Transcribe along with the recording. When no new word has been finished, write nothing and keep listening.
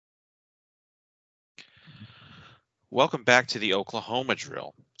Welcome back to the Oklahoma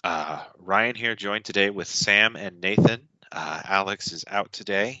drill. Ryan here, joined today with Sam and Nathan. Alex is out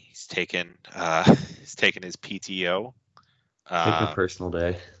today. He's taken his PTO. Taking a personal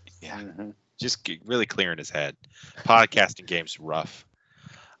day. Yeah, just really clearing his head. Podcasting game's rough.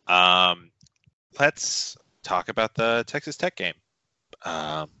 Let's talk about the Texas Tech game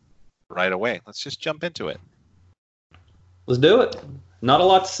right away. Let's just jump into it. Let's do it. Not a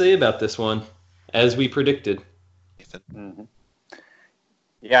lot to say about this one, as we predicted. Mm-hmm.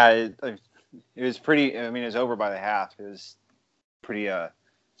 Yeah, it was pretty. I mean, it was over by the half. It was pretty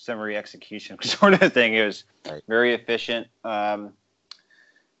summary execution sort of thing. It was very efficient.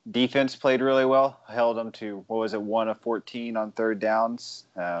 Defense played really well. Held them to 1 of 14 on third downs.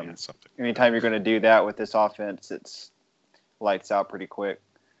 Anytime you're going to do that with this offense, it's lights out pretty quick.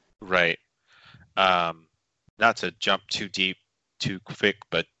 Right. Not to jump too deep, too quick,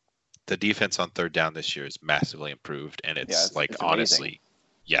 but the defense on third down this year is massively improved, and it's honestly,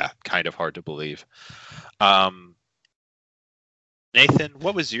 kind of hard to believe. Nathan,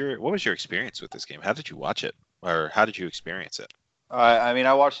 what was your experience with this game? How did you watch it, or how did you experience it?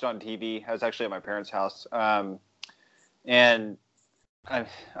 I watched it on TV. I was actually at my parents' house, and I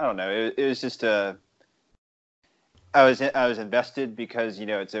don't know. It was just I was invested because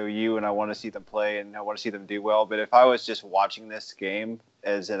it's OU and I want to see them play and I want to see them do well. But if I was just watching this game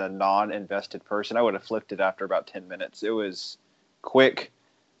as a non-invested person, I would have flipped it after about 10 minutes. It was quick,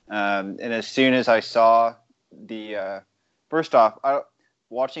 and as soon as I saw the first off,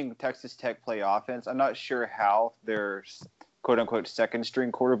 watching Texas Tech play offense, I'm not sure how their quote-unquote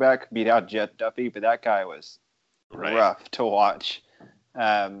second-string quarterback beat out Jet Duffy, but that guy was rough to watch.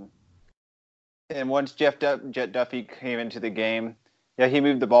 And once Jet Duffy came into the game, he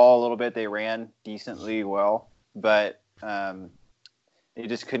moved the ball a little bit. They ran decently well, but they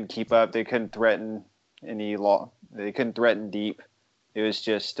just couldn't keep up. They couldn't threaten They couldn't threaten deep. It was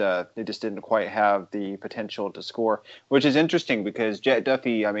just they just didn't quite have the potential to score, which is interesting because Jet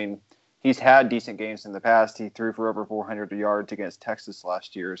Duffy, he's had decent games in the past. He threw for over 400 yards against Texas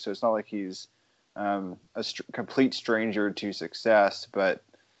last year, so it's not like he's a complete stranger to success. But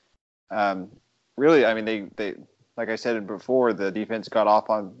really, they like I said before, the defense got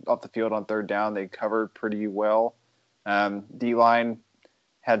off the field on third down. They covered pretty well. D-line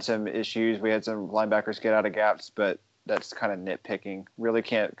had some issues. We had some linebackers get out of gaps, but that's kind of nitpicking. Really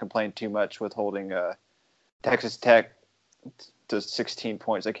can't complain too much with holding Texas Tech to 16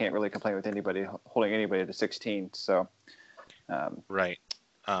 points. I can't really complain with holding anybody to 16. So, right,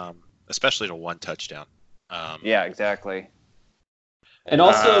 especially to one touchdown. Yeah, exactly. And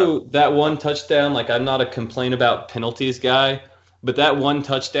also that one touchdown, I'm not a complain about penalties guy, but that one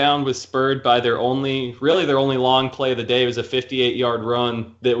touchdown was spurred by their only long play of the day. It was a 58-yard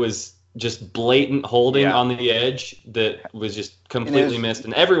run that was just blatant holding on the edge that was just completely missed,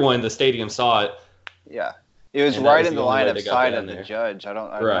 and everyone in the stadium saw it. Yeah, it was right in the line of sight of the judge. I'm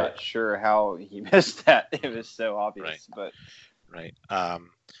not sure how he missed that. It was so obvious, Right.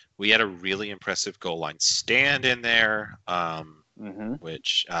 We had a really impressive goal line stand in there,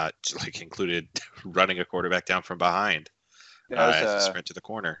 which included running a quarterback down from behind as a sprint to the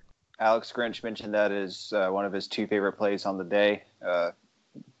corner. Alex Grinch mentioned that as one of his two favorite plays on the day.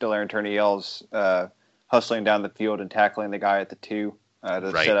 Delaire Turney yells hustling down the field and tackling the guy at the 2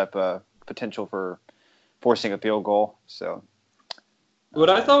 to set up a potential for forcing a field goal. So, what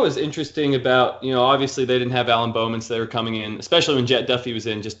I thought was interesting about, obviously they didn't have Alan Bowman, so they were coming in, especially when Jet Duffy was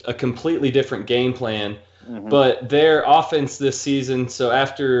in, just a completely different game plan. But their offense this season, so I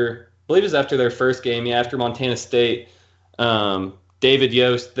believe it was after their first game, after Montana State, David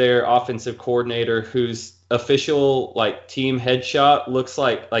Yost, their offensive coordinator, whose official team headshot looks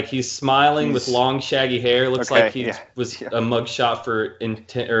like he's smiling with long shaggy hair. Looks like he was a mugshot for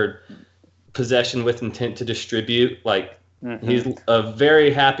intent or possession with intent to distribute. He's a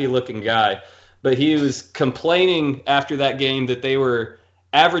very happy looking guy, but he was complaining after that game that they were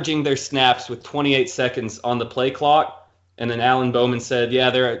averaging their snaps with 28 seconds on the play clock. And then Alan Bowman said,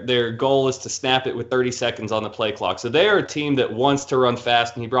 their goal is to snap it with 30 seconds on the play clock. So they are a team that wants to run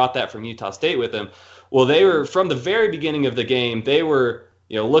fast, and he brought that from Utah State with him. Well, they were, from the very beginning of the game, they were,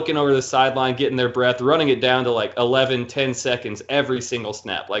 looking over the sideline, getting their breath, running it down to 11, 10 seconds every single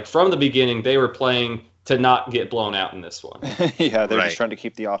snap. From the beginning, they were playing to not get blown out in this one. They're just trying to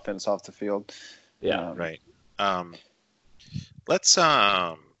keep the offense off the field. Yeah. Right. Let's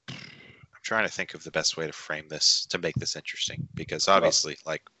I'm trying to think of the best way to frame this to make this interesting, because obviously,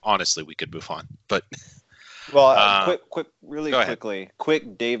 honestly, we could move on. But quick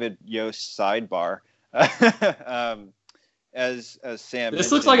David Yost sidebar. as Sam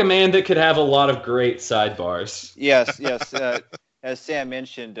This looks like a man that could have a lot of great sidebars. Yes. As Sam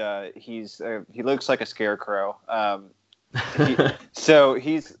mentioned, he looks like a scarecrow.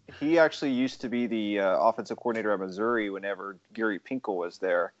 He actually used to be the offensive coordinator at Missouri whenever Gary Pinkel was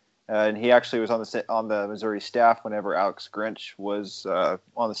there, and he actually was on the Missouri staff whenever Alex Grinch was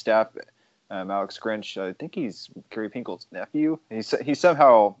on the staff. Alex Grinch, I think he's Gary Pinkel's nephew. He's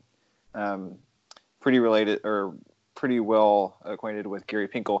somehow pretty related or pretty well acquainted with Gary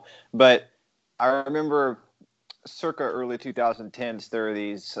Pinkel. But I remember circa early 2010s, there are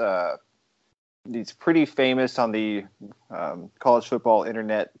these pretty famous on the college football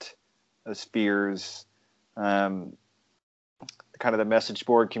internet spheres, kind of the message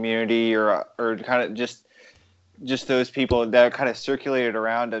board community, or kind of just those people that kind of circulated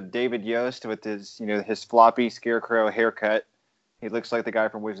around of David Yost with his floppy scarecrow haircut. He looks like the guy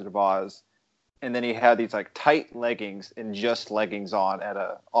from Wizard of Oz. And then he had these like tight leggings and just leggings on at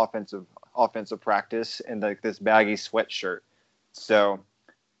a offensive practice and like this baggy sweatshirt. So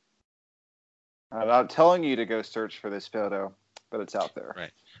I'm not telling you to go search for this photo, but it's out there.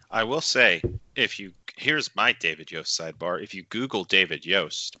 Right. I will say, here's my David Yost sidebar. If you Google David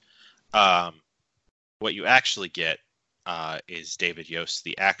Yost, what you actually get is David Yost,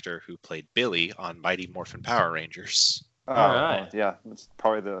 the actor who played Billy on Mighty Morphin Power Rangers. Oh, right. Yeah, it's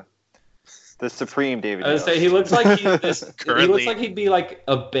probably the supreme David. I would say he looks like he looks like he'd be like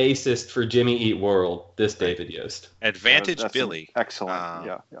a bassist for Jimmy Eat World. This David Yost. Advantage Billy.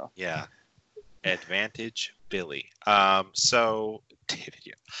 Excellent. Yeah. Advantage Billy. So David,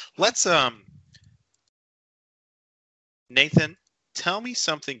 let's Nathan, tell me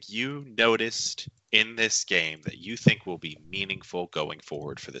something you noticed in this game that you think will be meaningful going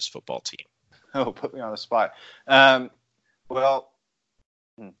forward for this football team. Oh, put me on the spot. Well,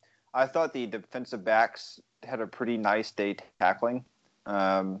 I thought the defensive backs had a pretty nice day tackling.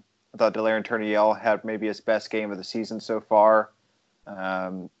 I thought Delarian Turniel had maybe his best game of the season so far.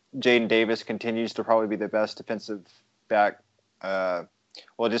 Jaden Davis continues to probably be the best defensive back.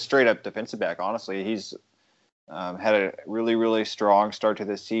 Just straight up defensive back, honestly. He's had a really, really strong start to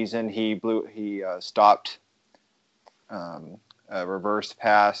this season. He stopped a reverse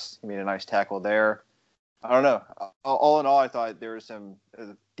pass. He made a nice tackle there. I don't know. All in all, I thought there was a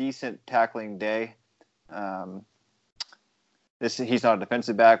decent tackling day. He's not a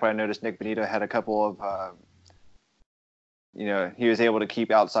defensive back, but I noticed Nick Benito had a couple of, he was able to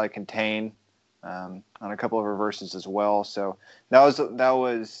keep outside contain on a couple of reverses as well. So that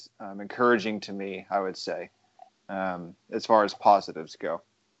was encouraging to me, I would say, as far as positives go.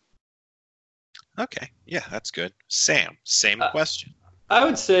 Okay. Yeah, that's good. Sam, same question. I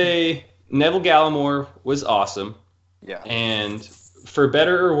would say Neville Gallimore was awesome. Yeah. And for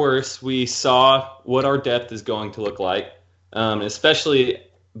better or worse, we saw what our depth is going to look like, especially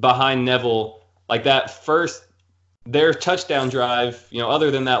behind Neville. Like their touchdown drive,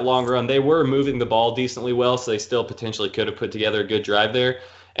 other than that long run, they were moving the ball decently well, so they still potentially could have put together a good drive there.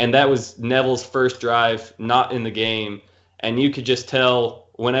 And that was Neville's first drive, not in the game. And you could just tell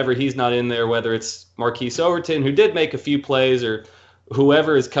whenever he's not in there, whether it's Marquise Overton, who did make a few plays, or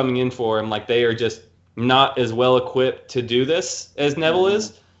whoever is coming in for him, like they are just not as well equipped to do this as Neville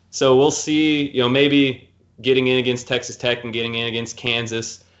is. So we'll see, maybe getting in against Texas Tech and getting in against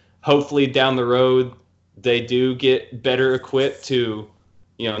Kansas. Hopefully down the road, they do get better equipped to,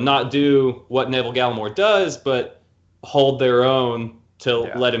 not do what Neville Gallimore does, but hold their own to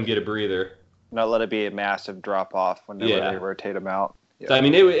let him get a breather. Not let it be a massive drop off whenever they rotate him out. Yeah. So, I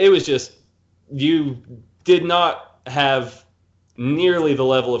mean, it was just, you did not have nearly the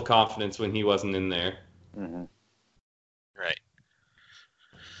level of confidence when he wasn't in there. Mm-hmm. Right.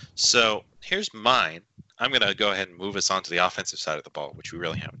 So here's mine. I'm going to go ahead and move us on to the offensive side of the ball, which we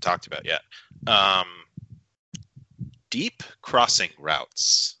really haven't talked about yet. Deep crossing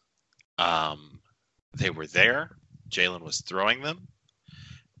routes. They were there. Jalen was throwing them.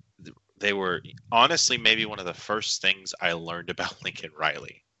 They were honestly maybe one of the first things I learned about Lincoln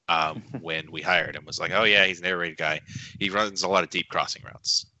Riley when we hired him. Was like, oh yeah, he's an air raid guy. He runs a lot of deep crossing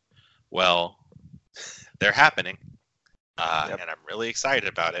routes. Well, they're happening, and I'm really excited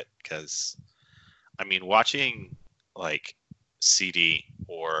about it because, I mean, watching like CD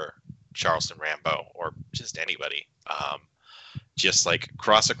or Charleston Rambo or just anybody, just like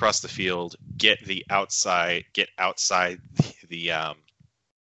cross across the field, get outside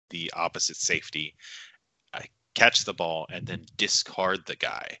the opposite safety, catch the ball, and then discard the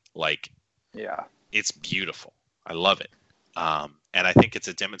guy. It's beautiful. I love it. And I think it's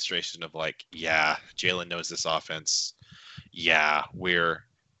a demonstration of Jalen knows this offense. Yeah,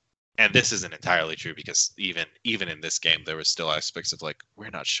 and this isn't entirely true because even in this game, there was still aspects of like, we're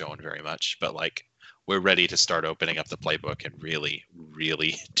not showing very much, but like we're ready to start opening up the playbook and really,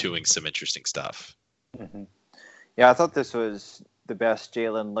 really doing some interesting stuff. Mm-hmm. Yeah, I thought this was the best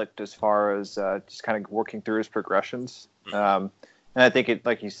Jalen looked as far as just kind of working through his progressions. Mm-hmm. And I think it,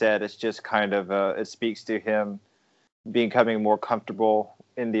 like you said, it's just kind of it speaks to him becoming more comfortable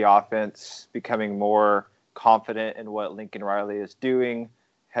in the offense, becoming more confident in what Lincoln Riley is doing,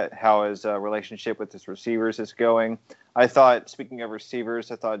 how his relationship with his receivers is going. I thought, speaking of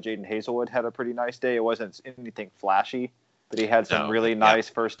receivers, I thought Jaden Hazelwood had a pretty nice day. It wasn't anything flashy, but he had some really nice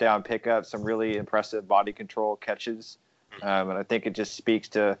first down pickups, some really impressive body control catches. And I think it just speaks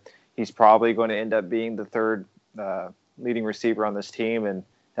to he's probably going to end up being the third leading receiver on this team, and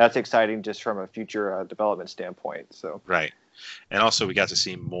that's exciting just from a future development standpoint. So right, and also we got to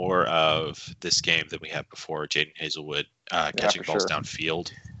see more of this game than we had before. Jaden Hazelwood catching balls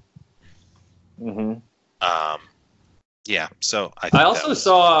downfield. Mm-hmm. Yeah, so I also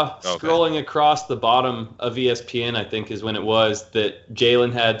saw scrolling across the bottom of ESPN, I think is when it was, that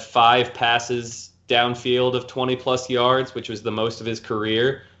Jalen had 5 passes downfield of 20-plus yards, which was the most of his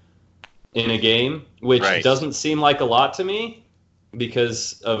career in a game, which doesn't seem like a lot to me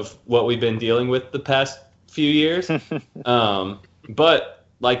because of what we've been dealing with the past few years. But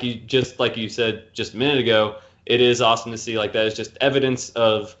like you said just a minute ago, it is awesome to see. Like, that is just evidence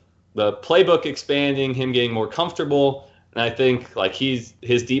of the playbook expanding, him getting more comfortable. And I think like his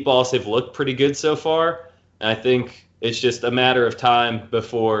deep balls have looked pretty good so far. And I think it's just a matter of time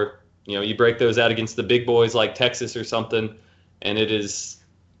before, you break those out against the big boys like Texas or something. And it is,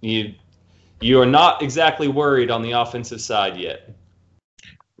 you are not exactly worried on the offensive side yet.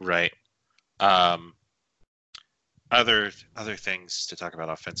 Right. Other things to talk about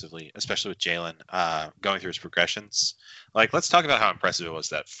offensively, especially with Jalen, going through his progressions. Like, let's talk about how impressive it was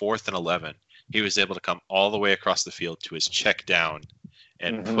that 4th and 11. He was able to come all the way across the field to his check down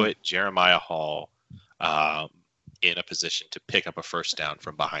and put Jeremiah Hall in a position to pick up a first down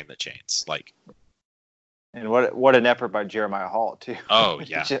from behind the chains. Like, and what an effort by Jeremiah Hall too. Oh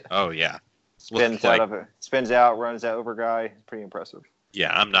yeah. Oh yeah. Spins out, runs that over guy. Pretty impressive.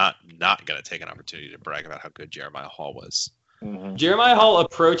 Yeah, I'm not going to take an opportunity to brag about how good Jeremiah Hall was. Mm-hmm. Jeremiah Hall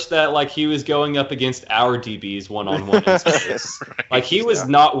approached that like he was going up against our DBs one-on-one in space. Right. Like, he was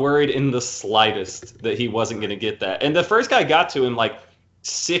not worried in the slightest that he wasn't going to get that. And the first guy got to him like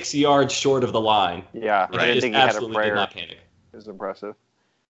 6 yards short of the line. Yeah, right. I didn't think he absolutely did not panic. It was impressive.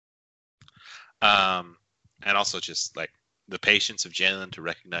 And also just like the patience of Jalen to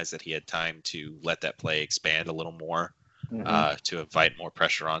recognize that he had time to let that play expand a little more, to invite more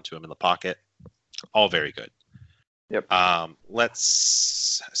pressure onto him in the pocket. All very good. Yep.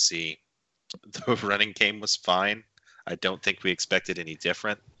 Let's see. The running game was fine. I don't think we expected any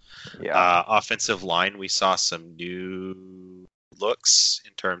different. Yeah. Offensive line, we saw some new looks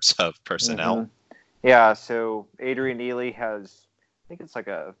in terms of personnel. Mm-hmm. Yeah, so Adrian Neely has, I think it's like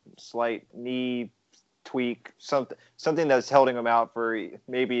a slight knee tweak, something that's holding him out for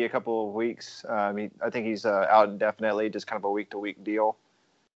maybe a couple of weeks. I think he's out indefinitely, just kind of a week-to-week deal.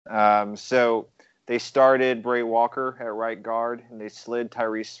 So they started Bray Walker at right guard, and they slid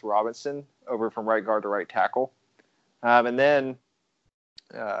Tyrese Robinson over from right guard to right tackle. And then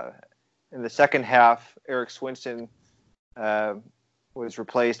in the second half, Eric Swinson was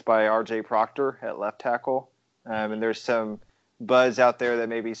replaced by R.J. Proctor at left tackle. And there's some buzz out there that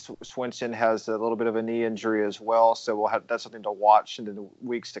maybe Swinson has a little bit of a knee injury as well, so that's something to watch in the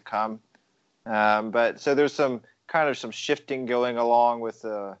weeks to come. But so there's some shifting going along with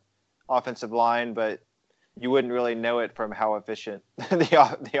the offensive line, but you wouldn't really know it from how efficient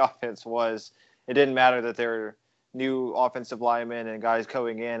the offense was. It didn't matter that there were new offensive linemen and guys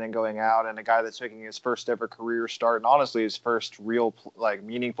going in and going out, and a guy that's making his first ever career start, and honestly his first real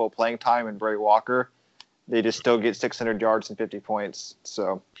meaningful playing time in Bray Walker. They just still get 600 yards and 50 points.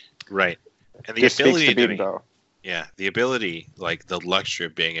 So right, and the ability the ability, like the luxury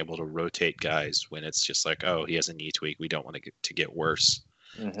of being able to rotate guys when it's just like, oh, he has a knee tweak, we don't want to get worse.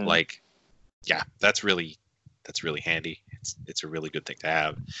 Mm-hmm. Like, yeah, that's really handy. It's a really good thing to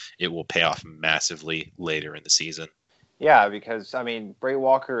have. It will pay off massively later in the season. Yeah, because Bray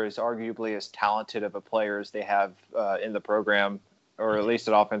Walker is arguably as talented of a player as they have in the program, or at least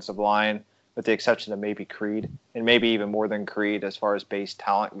at offensive line, with the exception of maybe Creed, and maybe even more than Creed as far as base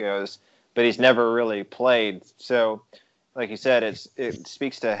talent goes. But he's never really played. So, like you said, it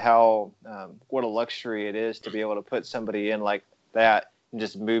speaks to how what a luxury it is to be able to put somebody in like that and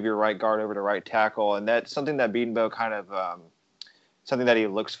just move your right guard over to right tackle. And that's something that Bedenbaugh kind of something that he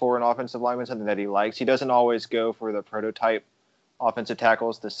looks for in offensive linemen, something that he likes. He doesn't always go for the prototype offensive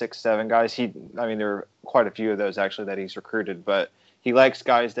tackles, the 6'7" guys. There are quite a few of those actually that he's recruited, but he likes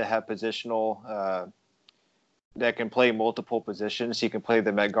guys that have positional, that can play multiple positions. He can play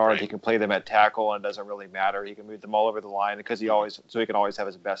them at guard, he can play them at tackle, and it doesn't really matter. He can move them all over the line because he can always have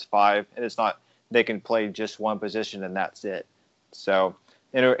his best 5, and it's not they can play just one position and that's it. So,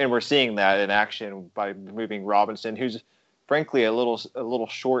 and we're seeing that in action by moving Robinson, who's frankly a little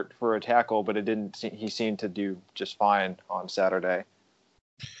short for a tackle, but he seemed to do just fine on Saturday.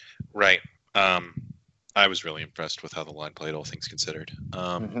 Right. I was really impressed with how the line played, all things considered.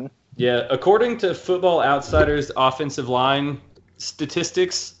 Yeah, according to Football Outsiders offensive line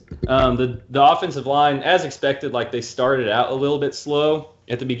statistics, the offensive line, as expected, like they started out a little bit slow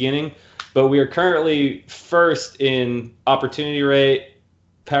at the beginning, but we are currently first in opportunity rate,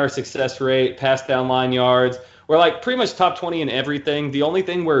 power success rate, pass down line yards. We're like pretty much top 20 in everything. The only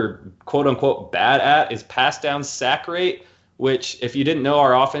thing we're quote unquote bad at is pass down sack rate, which if you didn't know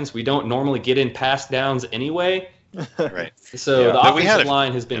our offense, we don't normally get in pass downs anyway. Right. So the offensive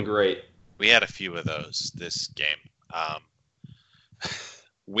line has been great. We had a few of those this game.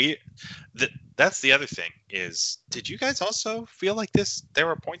 That's the other thing is, did you guys also feel like this? There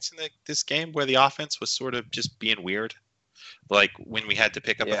were points in this game where the offense was sort of just being weird, like when we had to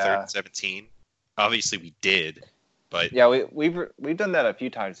pick up a 3rd and 17. Obviously, we did, but we've done that a few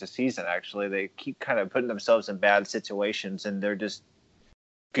times this season. Actually, they keep kind of putting themselves in bad situations, and they're just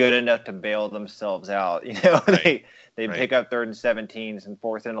good enough to bail themselves out. They pick up 3rd and 17s and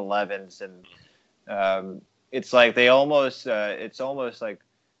 4th and 11s, and it's like they almost it's almost like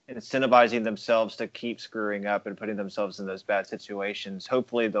incentivizing themselves to keep screwing up and putting themselves in those bad situations.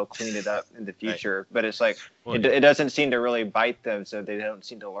 Hopefully they'll clean it up in the future, but it's like it doesn't seem to really bite them, so they don't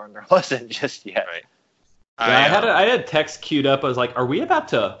seem to learn their lesson just yet. Right. I had text queued up. I was like, are we about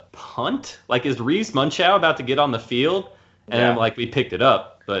to punt? Like, is Reese Munchow about to get on the field? And we picked it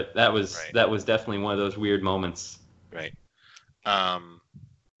up, but that was definitely one of those weird moments. Right.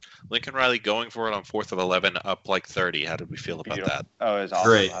 Lincoln Riley going for it on 4th of 11, up like 30. How did we feel about that? Oh, it was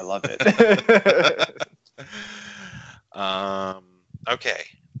awesome. Great. I loved it. Okay.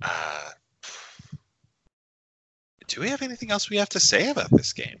 Do we have anything else we have to say about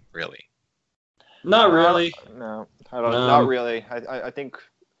this game, really? Not really. No, I don't. Not really. I think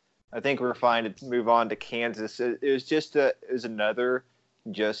we're fine to move on to Kansas. It was another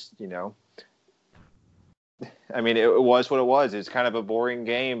it was what it was. It was kind of a boring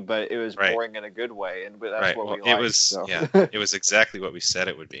game, but it was boring in a good way, and that's what we liked. It was, it was exactly what we said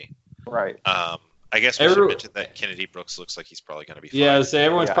it would be. Right. I guess we should mention that Kennedy Brooks looks like he's probably going to be fine. Yeah, so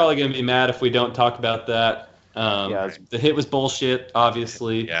everyone's probably going to be mad if we don't talk about that. The hit was bullshit,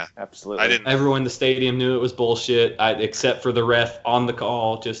 obviously. Yeah, absolutely. Everyone in the stadium knew it was bullshit, except for the ref on the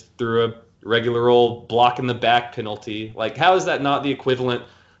call, just threw a regular old block in the back penalty. Like, how is that not the equivalent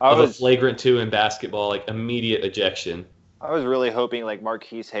of a flagrant 2 in basketball? Like, immediate ejection. I was really hoping like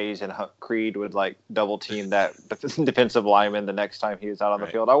Marquise Hayes and Creed would like double team that defensive lineman the next time he was out on the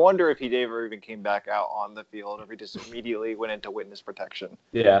field. I wonder if he ever even came back out on the field, or if he just immediately went into witness protection.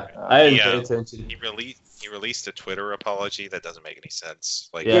 Yeah, I didn't pay attention. He released a Twitter apology that doesn't make any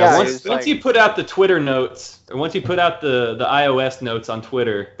sense. Like, once you put out the Twitter notes, or once you put out the iOS notes on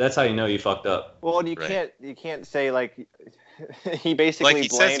Twitter, that's how you know you fucked up. Well, you can't say like he basically he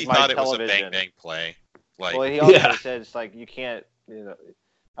blamed says he my thought television. It was a bang play. Well, he also said it's like you can't,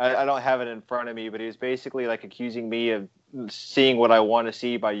 I don't have it in front of me, but he was basically like accusing me of seeing what I want to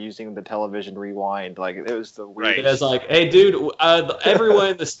see by using the television rewind. Like, it was the weirdest. It was like, hey, dude, everyone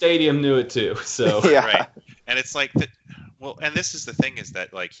in the stadium knew it too. So Right, and it's like well, and this is the thing is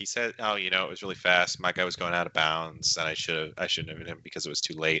that like he said, it was really fast. My guy was going out of bounds, and I shouldn't have hit him because it was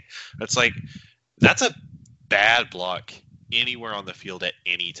too late. It's like that's a bad block anywhere on the field at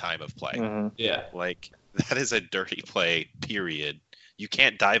any time of play. Mm-hmm. Yeah, like. That is a dirty play, period. You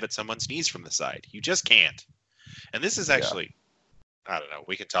can't dive at someone's knees from the side. You just can't. And this is actually, I don't know.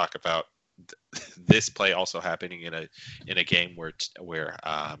 We can talk about this play also happening in a game where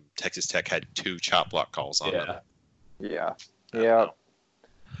Texas Tech had 2 chop block calls on them. Yeah.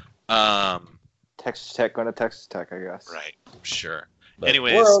 Texas Tech going to Texas Tech, I guess. Right. Sure. But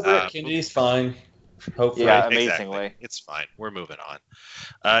anyways, we're over it. Kennedy's fine. Hopefully. Yeah, amazingly. Exactly. It's fine. We're moving on.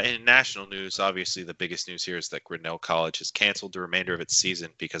 In national news, obviously the biggest news here is that Grinnell College has canceled the remainder of its season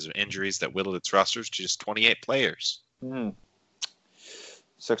because of injuries that whittled its rosters to just 28 players. I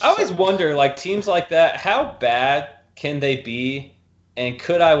always wonder, like, teams like that, how bad can they be, and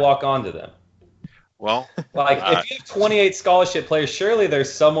could I walk onto them? Well, like, if you have 28 scholarship players, surely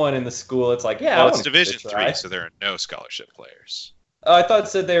there's someone in the school. It's like, it's Division III, so there are no scholarship players. I thought it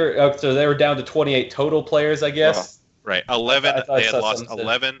said they were so they were down to 28 total players, I guess. Right. 11. They had lost something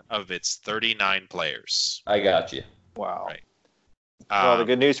 11 of its 39 players. I got you. Wow. Right. Well, the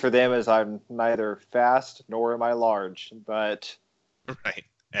good news for them is I'm neither fast nor am I large, but right.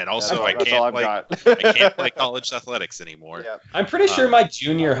 And also, I that's all I've can't got. I can't play college athletics anymore. Yeah. I'm pretty sure my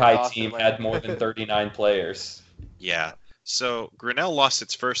junior high team had more than 39 players. Yeah. So Grinnell lost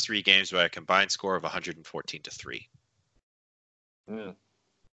its first 3 games by a combined score of 114-3. Mm.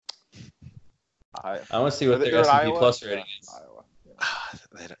 I want to see what their S&P Plus rating is.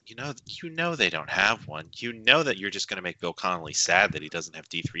 You know they don't have one. You know that you're just going to make Bill Connolly sad that he doesn't have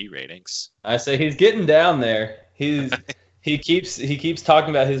D3 ratings. I say he's getting down there. He keeps talking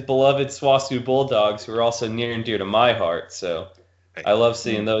about his beloved SWASU Bulldogs, who are also near and dear to my heart. So I love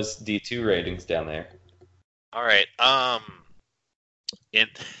seeing those D2 ratings down there. All right. In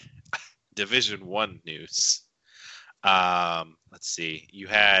Division 1 news, let's see. You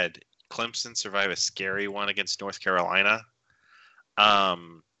had Clemson survive a scary one against North Carolina.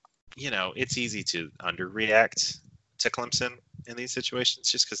 It's easy to underreact to Clemson in these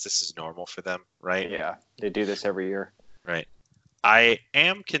situations just because this is normal for them, right? Yeah, they do this every year. Right. I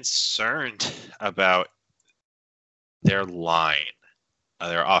am concerned about their line,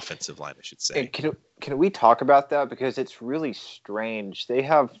 their offensive line, I should say. Can we talk about that? Because it's really strange. They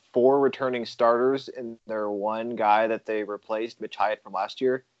have 4 returning starters and their one guy that they replaced, Mitch Hyatt from last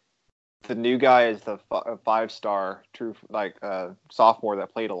year. The new guy is the 5-star true sophomore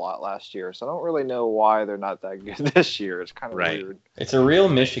that played a lot last year. So I don't really know why they're not that good this year. It's kind of weird. It's a real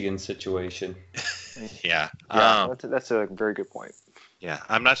Michigan situation. Yeah. That's a very good point. Yeah,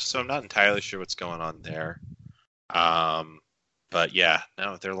 I'm not entirely sure what's going on there. But yeah,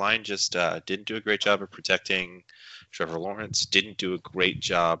 no, their line just didn't do a great job of protecting Trevor Lawrence. Didn't do a great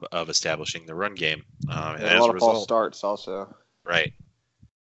job of establishing the run game. And a lot of false starts also. Right.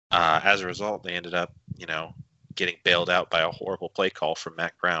 As a result, they ended up, getting bailed out by a horrible play call from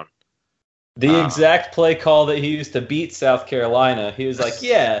Mac Brown. The exact play call that he used to beat South Carolina. He was like,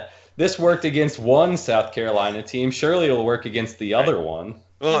 yeah, this worked against one South Carolina team. Surely it'll work against the other one.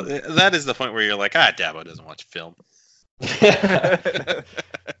 Well, that is the point where you're like, Dabo doesn't watch film. But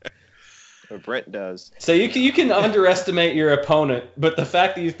Brent does. So you can underestimate your opponent, but the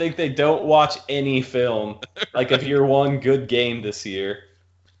fact that you think they don't watch any film, like of your one good game this year.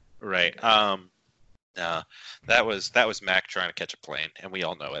 Right. No, that was Mac trying to catch a plane, and we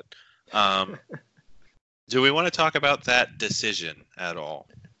all know it. Do we want to talk about that decision at all?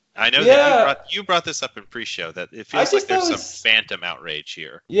 I know that you brought this up in pre-show that it feels like there's some phantom outrage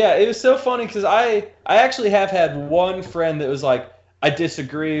here. Yeah, it was so funny because I actually have had one friend that was like, I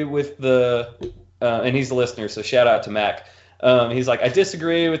disagree with the and he's a listener, so shout out to Mac. He's like, I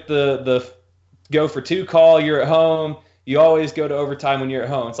disagree with the go for 2 call. You're at home. You always go to overtime when you're at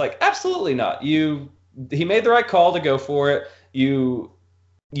home. It's like, absolutely not. He made the right call to go for it. You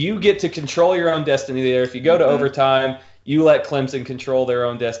get to control your own destiny there. If you go to overtime, you let Clemson control their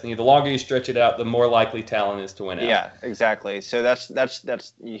own destiny. The longer you stretch it out, the more likely talent is to win out. Yeah, exactly. So that's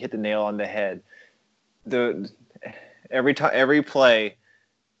you hit the nail on the head. Every play,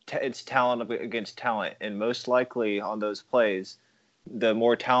 it's talent against talent, and most likely on those plays, the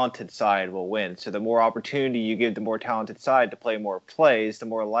more talented side will win. So the more opportunity you give the more talented side to play more plays, the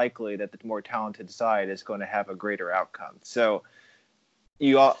more likely that the more talented side is going to have a greater outcome. So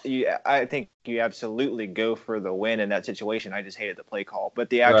I think you absolutely go for the win in that situation. I just hated the play call,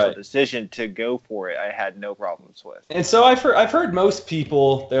 but the actual decision to go for it, I had no problems with. And so I've heard most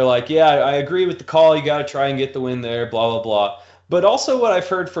people, they're like, yeah, I agree with the call. You got to try and get the win there, blah, blah, blah. But also what I've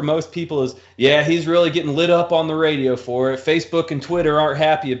heard from most people is, yeah, he's really getting lit up on the radio for it. Facebook and Twitter aren't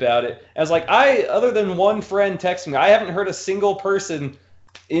happy about it. I was like, other than one friend texting me, I haven't heard a single person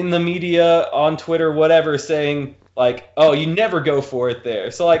in the media, on Twitter, whatever, saying, like, oh, you never go for it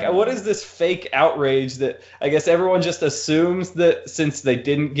there. So, like, what is this fake outrage that I guess everyone just assumes that since they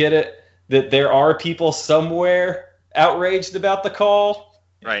didn't get it, that there are people somewhere outraged about the call?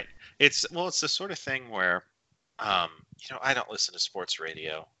 Right. It's the sort of thing where, I don't listen to sports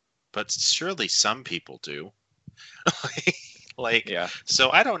radio, but surely some people do. So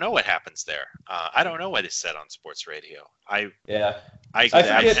I don't know what happens there. I don't know what is said on sports radio. I can't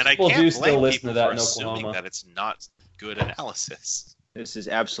blame people for assuming that it's not good analysis. This is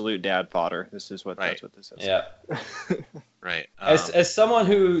absolute dad fodder. That's what this is. Yeah. Right. As someone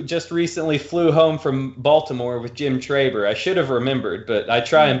who just recently flew home from Baltimore with Jim Traber, I should have remembered, but I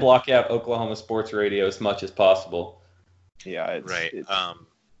try and block out Oklahoma sports radio as much as possible. Yeah.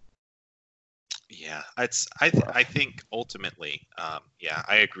 I think ultimately,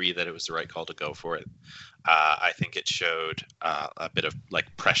 I agree that it was the right call to go for it. I think it showed a bit of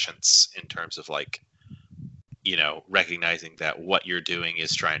prescience in terms of recognizing that what you're doing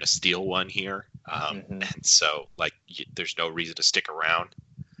is trying to steal one here. And so, there's no reason to stick around.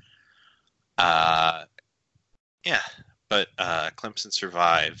 Yeah, but Clemson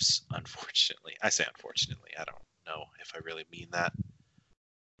survives, unfortunately. I say unfortunately. I don't know if I really mean that.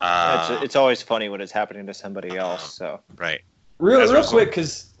 It's always funny when it's happening to somebody else. So right. Real quick,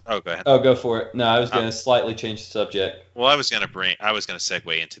 because go ahead. Oh, go for it. No, I was going to slightly change the subject. Well, I was going to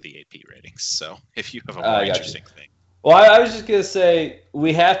segue into the AP ratings. So if you have a more interesting thing. Well, I was just going to say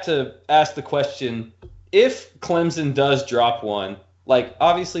we have to ask the question: if Clemson does drop one,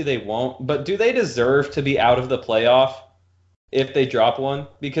 obviously they won't, but do they deserve to be out of the playoff if they drop one?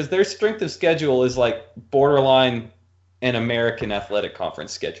 Because their strength of schedule is borderline an American Athletic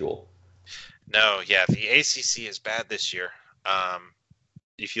Conference schedule. No, yeah, the ACC is bad this year.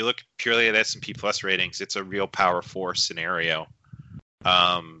 If you look purely at S&P Plus ratings, it's a real Power 4 scenario.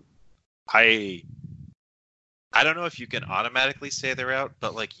 I don't know if you can automatically say they're out,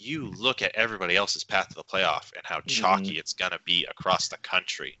 but you look at everybody else's path to the playoff and how chalky it's gonna be across the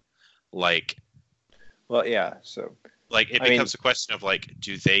country. Well, yeah. So it becomes a question of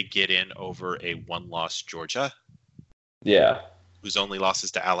do they get in over a one-loss Georgia? Yeah. Whose only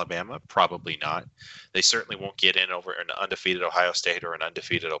losses to Alabama? Probably not. They certainly won't get in over an undefeated Ohio State or an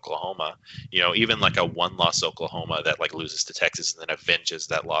undefeated Oklahoma. Even a one-loss Oklahoma that loses to Texas and then avenges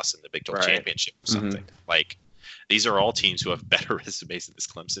that loss in the Big 12 championship or something. These are all teams who have better resumes than this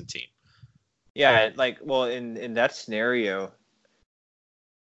Clemson team. Yeah, in that scenario,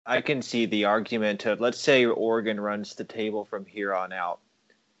 I can see the argument of, let's say Oregon runs the table from here on out,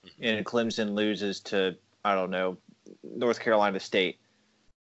 and Clemson loses to, I don't know, North Carolina State.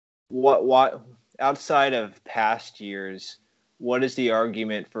 What outside of past years, what is the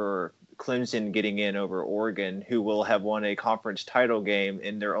argument for Clemson getting in over Oregon, who will have won a conference title game,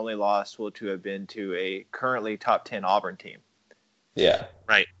 and their only loss will to have been to a currently top 10 Auburn team? Yeah.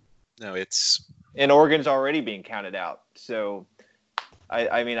 Right. No, and Oregon's already being counted out. So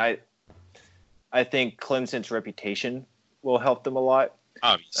I think Clemson's reputation will help them a lot.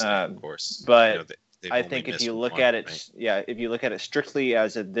 Obviously, of course. But I think if you look at it, if you look at it strictly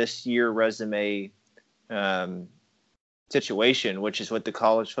as a this year resume situation, which is what the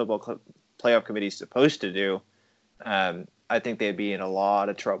college football playoff committee is supposed to do, I think they'd be in a lot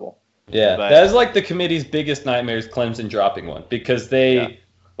of trouble. Yeah, that is the committee's biggest nightmare is Clemson dropping one, because they,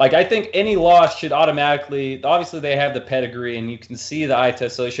 I think any loss should automatically, obviously they have the pedigree and you can see the eye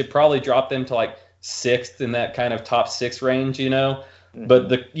test, so they should probably drop them to sixth in that kind of top 6 range, But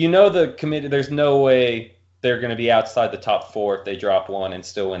the committee, there's no way they're going to be outside the top 4 if they drop one and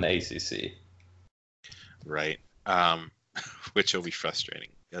still win the ACC. Right. Which will be frustrating.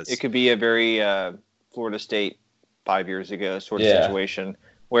 It could be a very Florida State 5 years ago sort of situation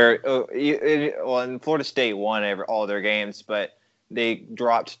where, and Florida State won all their games, but they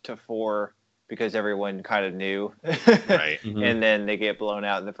dropped to 4 because everyone kind of knew. Right. And then they get blown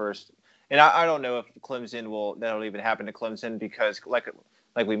out in the first. And I don't know if that'll even happen to Clemson, because like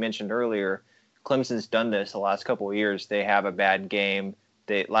we mentioned earlier, Clemson's done this the last couple of years. They have a bad game.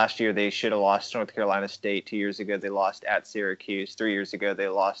 Last year they should have lost to North Carolina State. 2 years ago they lost at Syracuse. 3 years ago they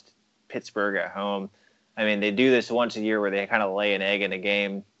lost Pittsburgh at home. I mean, they do this once a year where they kind of lay an egg in a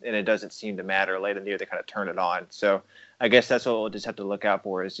game and it doesn't seem to matter. Late in the year they kind of turn it on. So I guess that's what we'll just have to look out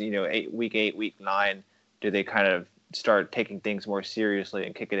for is, week 8, week 9, do they kind of start taking things more seriously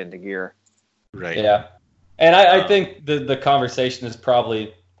and kick it into gear? Right. Yeah. And I think the conversation is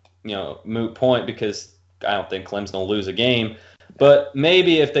probably, moot point, because I don't think Clemson will lose a game. But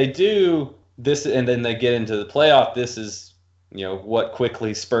maybe if they do this and then they get into the playoff, this is, what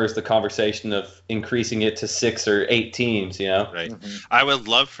quickly spurs the conversation of increasing it to 6 or 8 teams, Right. I would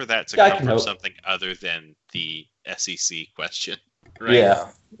love for that to come from something other than the SEC question. Right?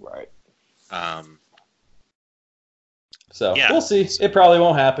 Yeah. Right. So we'll see. It probably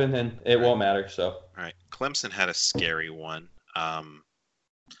won't happen, and it won't matter. So. All right. Clemson had a scary one.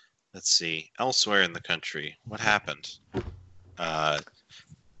 Let's see. Elsewhere in the country, what happened?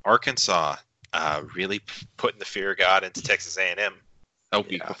 Arkansas really putting the fear of God into Texas A&M a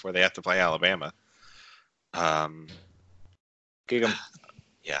week before they have to play Alabama. Gig 'em.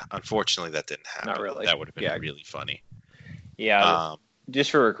 Yeah, unfortunately that didn't happen. Not really. That would have been really funny. Yeah,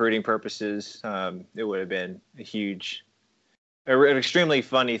 just for recruiting purposes, it would have been an extremely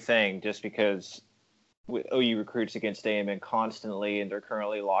funny thing, just because OU recruits against A&M constantly, and they're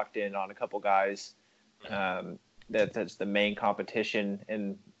currently locked in on a couple guys. That's the main competition,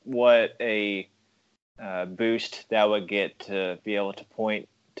 and what a boost that would get to be able to point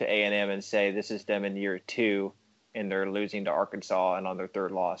to A&M and say this is them in year 2, and they're losing to Arkansas and on their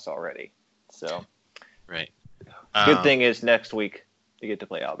 3rd loss already. So, right. Good thing is next week you get to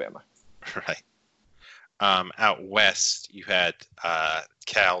play Alabama. Right. Out west, you had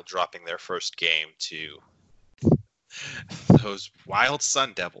Cal dropping their first game to those wild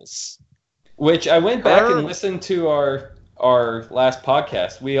Sun Devils. Which I went back and listened to our last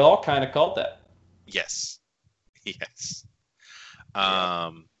podcast. We all kind of called that. Yes.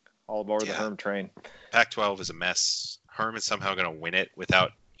 All aboard the Herm train. Pac-12 is a mess. Herm is somehow going to win it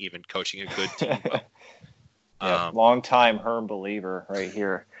without even coaching a good team. Long time Herm believer right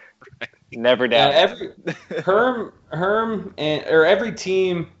here. Right. Never doubted. Herm or every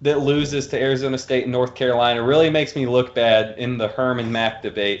team that loses to Arizona State and North Carolina really makes me look bad in the Herm and Mac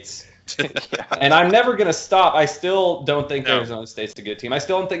debates. And I'm never going to stop. I still don't think Arizona State's a good team. I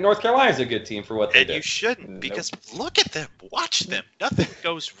still don't think North Carolina's a good team for what they did. You shouldn't, because look at them. Watch them. Nothing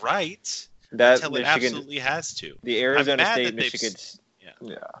goes right until it absolutely has to. The Arizona State, Michigan.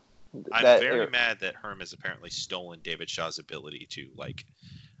 Yeah. I'm very mad that Herm has apparently stolen David Shaw's ability to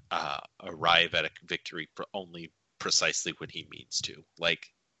arrive at a victory only precisely when he means to.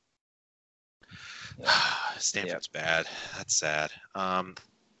 Stanford's bad. That's sad.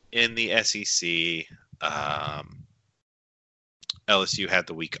 In the SEC, LSU had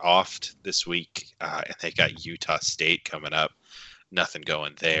the week off this week, and they got Utah State coming up. Nothing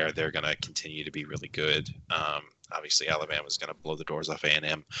going there. They're going to continue to be really good. Obviously, Alabama's going to blow the doors off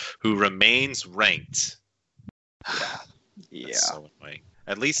A&M, who remains ranked. That's so annoying.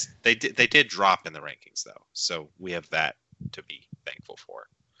 At least they did drop in the rankings, though, so we have that to be thankful for.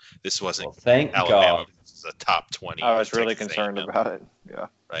 This wasn't thank Alabama. God. This is a top 20. I was really concerned about it. Yeah.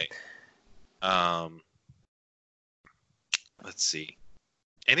 Right. Let's see.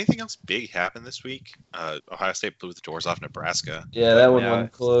 Anything else big happened this week? Ohio State blew the doors off Nebraska. Yeah, that one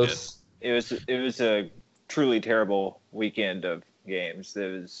went close. It was a truly terrible weekend of games.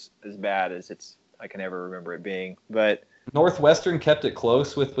 It was as bad as I can ever remember it being. But Northwestern kept it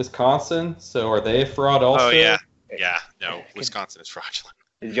close with Wisconsin, so are they a fraud also? Oh yeah. No, Wisconsin is fraudulent.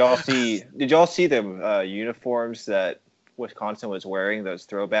 Did y'all see the uniforms that Wisconsin was wearing? Those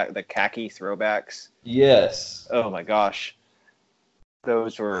the khaki throwbacks. Yes. Oh my gosh,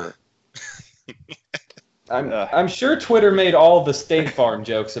 those were. I'm sure Twitter made all the State Farm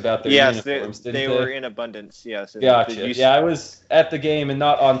jokes about their uniforms. They were in abundance. Yes. Gotcha. Yeah, I was at the game and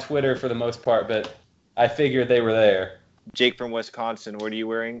not on Twitter for the most part, but I figured they were there. Jake from Wisconsin, what are you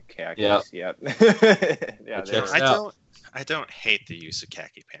wearing? Khakis. Yep. I don't hate the use of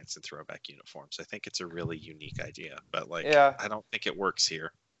khaki pants in throwback uniforms. I think it's a really unique idea, but I don't think it works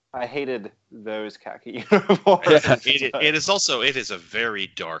here. I hated those khaki uniforms. It is a very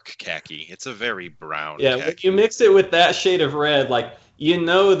dark khaki. It's a very brown. Yeah, khaki. when you mix it with that shade of red, that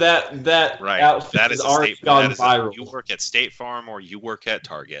right. outfit that is already gone viral. You work at State Farm or you work at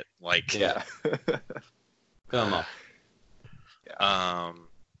Target. Yeah. Come on.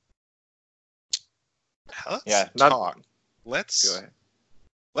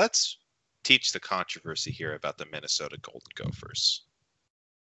 Let's teach the controversy here about the Minnesota Golden Gophers.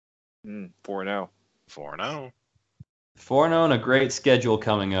 4-0. 4-0. 4-0 and a great schedule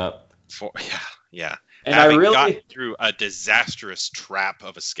coming up. Yeah. And Having gotten through a disastrous trap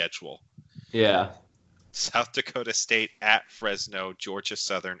of a schedule. Yeah. South Dakota State at Fresno, Georgia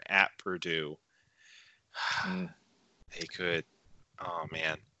Southern at Purdue. They could. Oh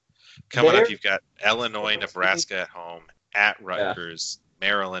man. Coming up, you've got Illinois, Nebraska at home, at Rutgers,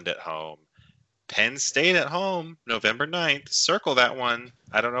 Maryland at home, Penn State at home, November 9th. Circle that one.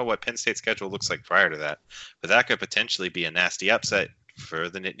 I don't know what Penn State's schedule looks like prior to that, but that could potentially be a nasty upset for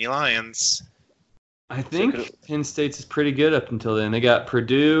the Nittany Lions. I think Penn State's is pretty good up until then. They got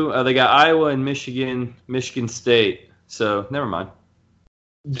Purdue, they got Iowa and Michigan State. So never mind.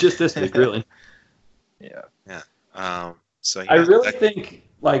 Just this week, really. Yeah. I really think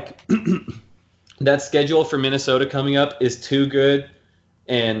that schedule for Minnesota coming up is too good,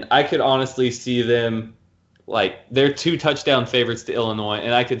 and I could honestly see them they're 2 touchdown favorites to Illinois,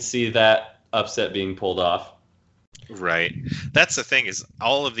 and I could see that upset being pulled off. Right. That's the thing is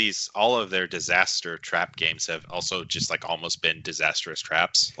all of their disaster trap games have also just almost been disastrous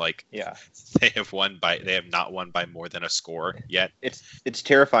traps. They have not won by more than a score yet. It's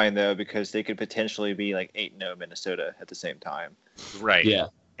terrifying though, because they could potentially be 8-0 Minnesota at the same time. Right. Yeah.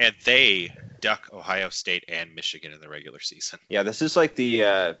 And they duck Ohio State and Michigan in the regular season. Yeah, this is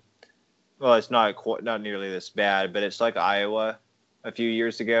it's not nearly this bad, but it's like Iowa a few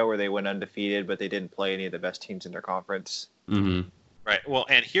years ago where they went undefeated, but they didn't play any of the best teams in their conference. Mm-hmm. Right. Well,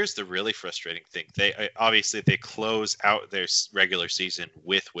 and here's the really frustrating thing. They close out their regular season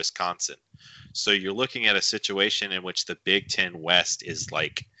with Wisconsin. So you're looking at a situation in which the Big Ten West is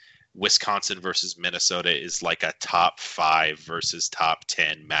Wisconsin versus Minnesota is like a top 5 versus top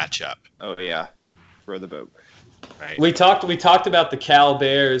 10 matchup. Oh yeah, for the boat. Right. We talked about the Cal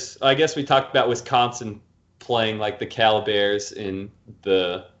Bears. I guess we talked about Wisconsin playing like the Cal Bears in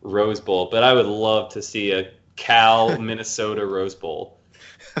the Rose Bowl, but I would love to see a Cal Minnesota Rose Bowl.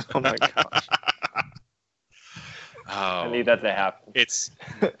 Oh my gosh. I need that to happen. It's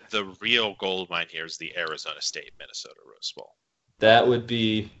the real gold mine here is the Arizona State Minnesota Rose Bowl. That would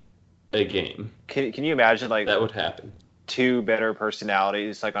be a game. Can you imagine like that would happen? 2 better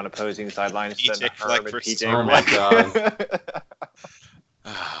personalities like on opposing sidelines than Herm and PJ. Oh my god.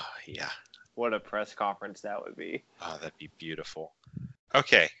 Oh, yeah. What a press conference that would be. Oh, that'd be beautiful.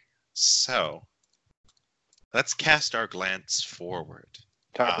 Okay, so let's cast our glance forward.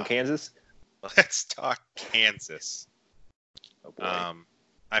 Talking Kansas? Let's talk Kansas. Oh boy.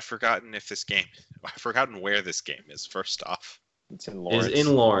 I've forgotten where this game is, first off. It's in Lawrence. Is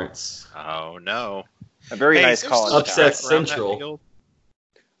in Lawrence. Oh, no. A very nice college. Upset Central.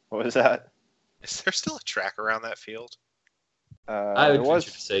 What was that? Is there still a track around that field? I would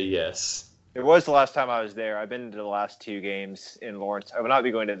venture to say yes. It was the last time I was there. I've been to the last 2 games in Lawrence. I will not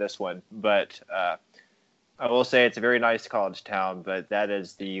be going to this one, but I will say it's a very nice college town, but that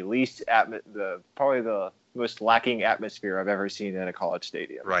is the least probably the most lacking atmosphere I've ever seen in a college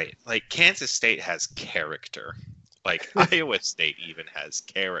stadium. Right. Like Kansas State has character. Like Iowa State even has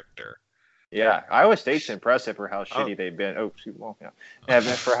character. Yeah, Iowa State's impressive for how shitty they've been.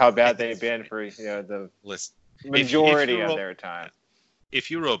 For how bad they've been for the majority of their time. If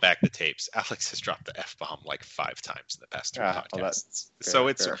you roll back the tapes, Alex has dropped the F-bomb like 5 times in the past 2 podcasts.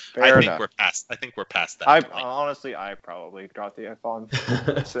 Fair enough. I think we're past that point. Honestly, I probably dropped the F-bomb.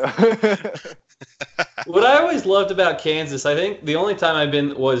 So. What I always loved about Kansas, I think the only time I've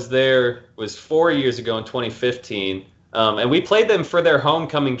been was 4 years ago in 2015. And we played them for their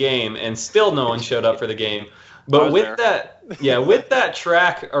homecoming game, and still no one showed up for the game. But with that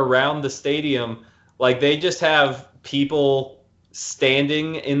track around the stadium, like they just have people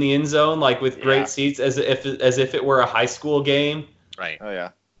standing in the end zone, like with great seats, as if it were a high school game. Right. Oh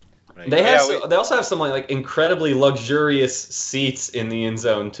yeah. Right. They also have some like incredibly luxurious seats in the end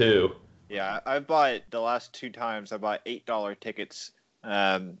zone too. Yeah, I bought the last 2 times. I bought $8 tickets,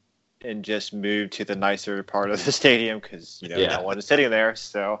 and just moved to the nicer part of the stadium because no one is sitting there.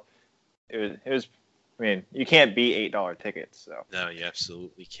 So it was. I mean, you can't beat $8 tickets. So no, you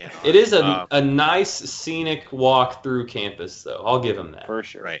absolutely can't. It is a nice scenic walk through campus, though. I'll give them that for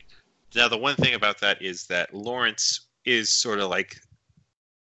sure. Right. Now, the one thing about that is that Lawrence is sort of like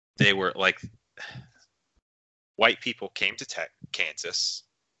they were like white people came to Kansas,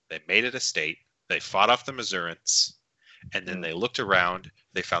 they made it a state, they fought off the Missourians, and then they looked around.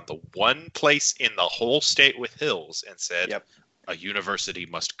 They found the one place in the whole state with hills and said, a university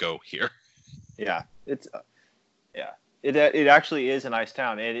must go here. Yeah, it actually is a nice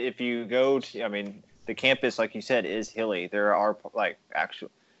town. And if you go to, the campus, like you said, is hilly. There are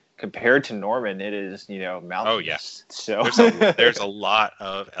compared to Norman, it is mountainous. Oh yes, so there's a lot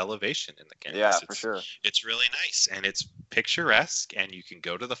of elevation in the campus. Yeah, for sure. It's really nice and it's picturesque, and you can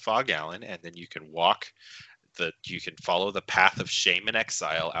go to the Fog Allen, and then you can follow the path of shame and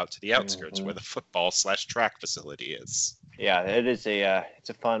exile out to the outskirts where the football/track facility is. Yeah, it is it's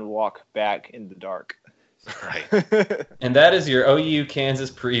a fun walk back in the dark. Right. And that is your OU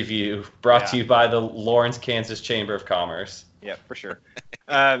Kansas preview, brought to you by the Lawrence, Kansas Chamber of Commerce. Yeah, for sure.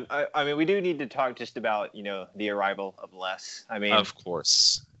 We do need to talk just about the arrival of Les. Of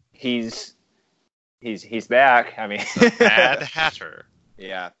course, he's back. The Mad Hatter.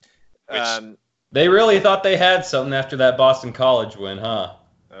 Yeah. They really thought they had something after that Boston College win, huh?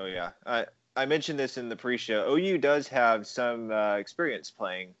 Oh yeah. I mentioned this in the pre-show. OU does have some experience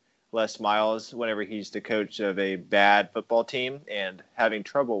playing Les Miles whenever he's the coach of a bad football team and having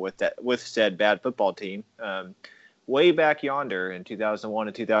trouble with said bad football team. Way back yonder in 2001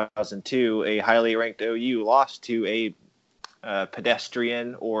 and 2002, a highly ranked OU lost to a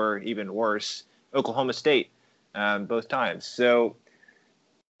pedestrian, or even worse, Oklahoma State, both times. So,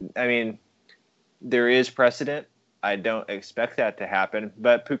 there is precedent. I don't expect that to happen,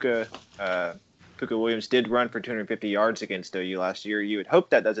 but Puka Williams did run for 250 yards against OU last year. You would hope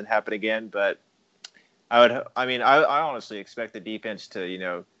that doesn't happen again, but I honestly expect the defense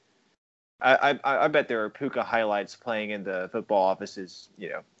to, I bet there are Puka highlights playing in the football offices,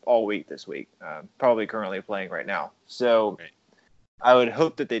 all week this week, probably currently playing right now. So I would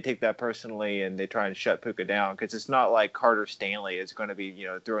hope that they take that personally and they try and shut Puka down, because it's not like Carter Stanley is going to be,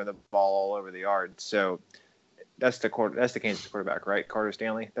 throwing the ball all over the yard. So that's the Kansas quarterback, right? Carter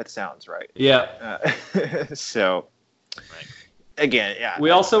Stanley. That sounds right. Yeah. So, again, yeah. We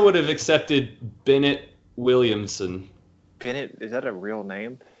also would have accepted Bennett Williamson. Bennett, is that a real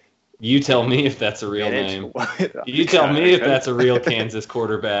name? You tell me if that's a real name. You tell me if that's a real Kansas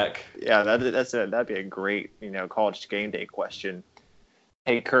quarterback. Yeah, that'd be a great, college game day question.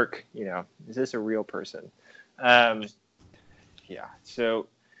 Hey, Kirk, is this a real person? Yeah. So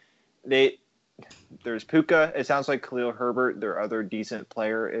there's Puka. It sounds like Khalil Herbert, their other decent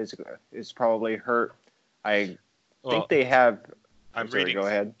player, is probably hurt. I think they have. I'm reading. Go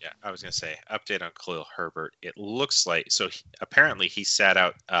ahead. Yeah, I was going to say update on Khalil Herbert. It looks like apparently he sat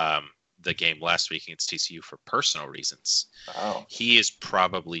out the game last week against TCU for personal reasons. Oh. He is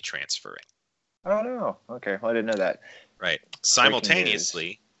probably transferring. Oh no. Okay, well I didn't know that. Right.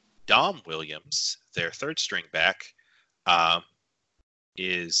 Simultaneously, Dom Williams, their third string back,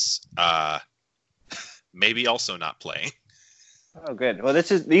 is maybe also not playing. Oh, good. Well,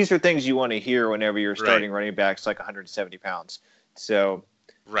 these are things you want to hear whenever you're starting running backs like 170 pounds. So,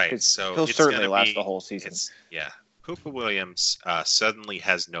 right. So he'll certainly last the whole season. Yeah. Puka Williams suddenly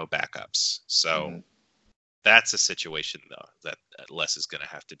has no backups. So that's a situation, though, that Les is going to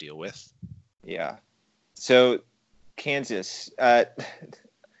have to deal with. Yeah. So Kansas,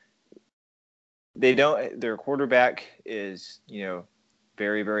 their quarterback is,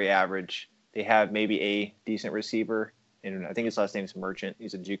 very, very average. They have maybe a decent receiver, and I think his last name is Merchant.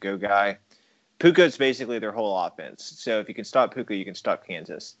 He's a JUCO guy. Puka is basically their whole offense. So if you can stop Puka, you can stop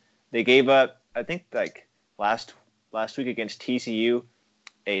Kansas. They gave up, I think, like last week against TCU,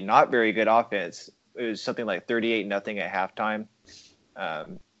 a not very good offense. It was something like 38-0 at halftime.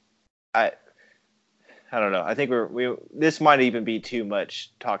 I don't know. I think this might even be too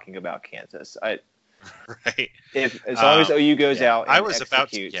much talking about Kansas. Right. As long as OU goes out and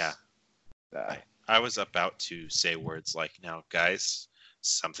executes. I was about to say words like, now, guys,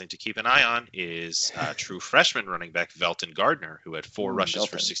 something to keep an eye on is true freshman running back Velton Gardner, who had 4 rushes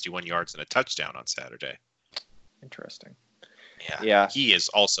for 61 yards and a touchdown on Saturday. Interesting. Yeah. He is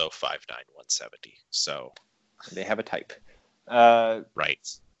also 5'9", 170. So they have a type. Right.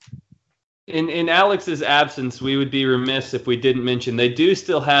 In Alex's absence, we would be remiss if we didn't mention they do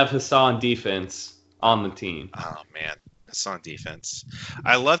still have Hassan Defense on the team. Oh, man. Hassan Defense.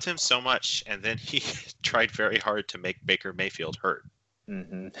 I loved him so much, and then he tried very hard to make Baker Mayfield hurt.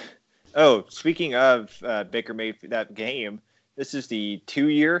 Mm-hmm. Oh, speaking of Baker Mayfield, that game, this is the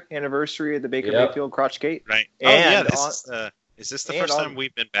 2-year anniversary of the Baker Mayfield crotchgate. Right. And is this the first time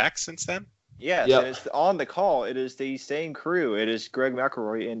we've been back since then? Yes, and it's on the call. It is the same crew. It is Greg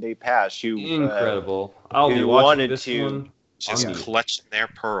McElroy and Dave Pasch, who incredible. I'll be watching this one. Just clutching their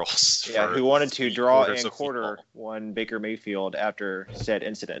pearls. Yeah, who wanted to draw and quarter one Baker Mayfield after said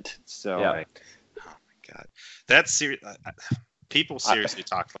incident. So, oh my God, that's serious. People seriously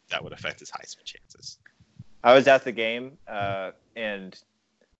talk like that would affect his Heisman chances. I was at the game, and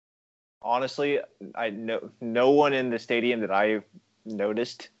honestly, no one in the stadium that I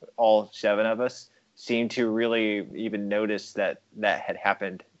noticed, all 7 of us, seemed to really even notice that had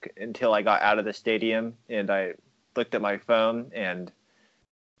happened until I got out of the stadium and I looked at my phone and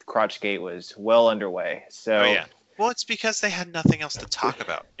Crotchgate was well underway. So, well, it's because they had nothing else to talk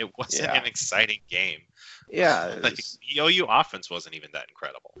about. It wasn't an exciting game. Yeah, the OU offense wasn't even that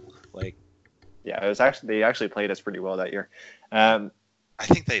incredible. It was they actually played us pretty well that year. I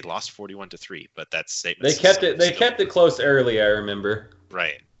think they lost 41-3, but that's statement. They kept it close early. I remember.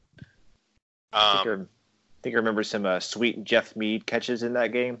 Right. I think I remember some sweet Jeff Mead catches in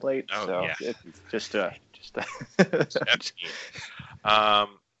that game late. Oh, so yeah. Just God,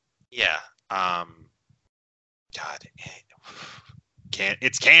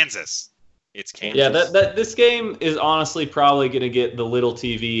 it's Kansas. It's Kansas. Yeah, this game is honestly probably going to get the little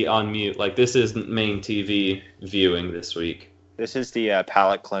TV on mute. Like, this isn't main TV viewing this week. This is the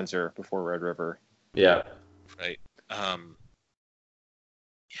palate cleanser before Red River. Yeah. Right.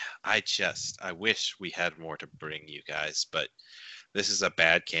 I wish we had more to bring you guys, but this is a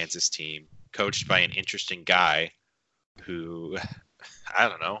bad Kansas team coached by an interesting guy who, I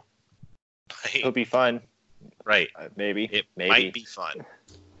don't know. It'll be fun. Right. Maybe. It might be fun.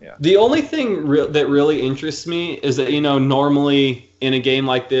 Yeah. The only thing that really interests me is that, normally in a game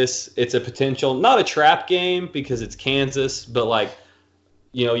like this, it's a potential, not a trap game because it's Kansas, but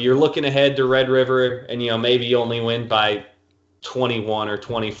you're looking ahead to Red River and, maybe you only win by 21 or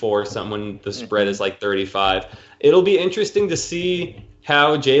 24 or something when the spread is 35. It'll be interesting to see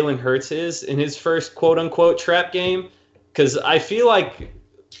how Jalen Hurts is in his first quote unquote trap game. Cause I feel like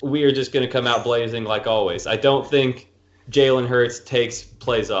we are just going to come out blazing like always. I don't think Jalen Hurts takes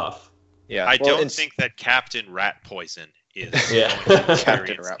plays off. Yeah, I don't think that Captain Rat Poison is going to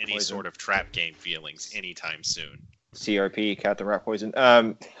experience any sort of trap game feelings anytime soon. CRP, Captain Rat Poison.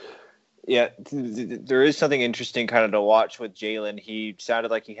 Yeah, there is something interesting kind of to watch with Jalen. He sounded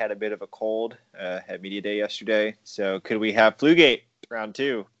like he had a bit of a cold at media day yesterday. So could we have Flugate round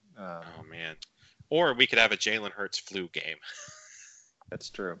 2? Oh man, or we could have a Jalen Hurts flu game. That's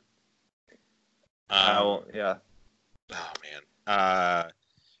true. Yeah. Oh man.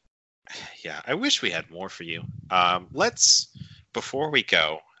 Yeah, I wish we had more for you. Before we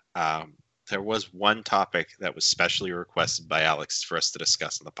go, there was one topic that was specially requested by Alex for us to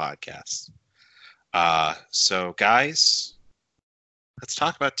discuss on the podcast. So guys, let's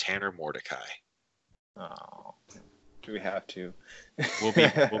talk about Tanner Mordecai. Oh, do we have to? We'll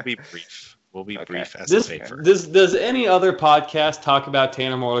be brief. We'll be brief as a favor. Does any other podcast talk about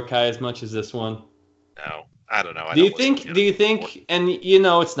Tanner Mordecai as much as this one? No, I don't know. Do you think, and you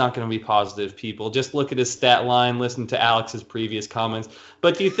know it's not going to be positive, people. Just look at his stat line, listen to Alex's previous comments.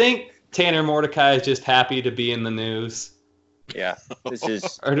 But do you think Tanner Mordecai is just happy to be in the news? Yeah, this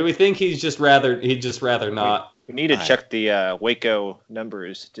is. Or do we think he'd just rather not? We need to check the Waco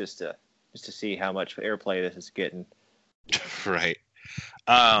numbers just to see how much airplay this is getting. Right.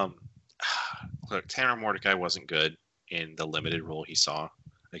 Look, Tanner Mordecai wasn't good in the limited role he saw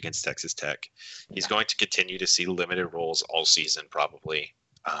against Texas Tech. He's going to continue to see limited roles all season, probably.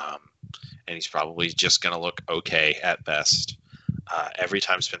 And he's probably just going to look okay at best. Every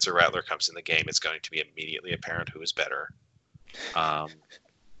time Spencer Rattler comes in the game, it's going to be immediately apparent who is better.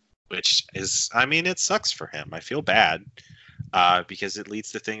 Which is, I mean, it sucks for him. I feel bad because it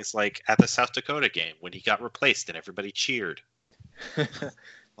leads to things like at the South Dakota game when he got replaced and everybody cheered.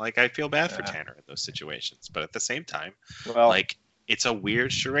 Like, I feel bad for Tanner in those situations. But at the same time, it's a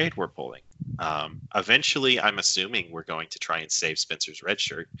weird charade we're pulling. Eventually, I'm assuming we're going to try and save Spencer's red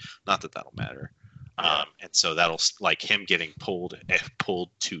shirt. Not that that'll matter. And so that'll, like, him getting pulled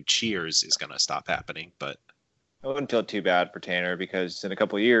to cheers is going to stop happening. But I wouldn't feel too bad for Tanner because in a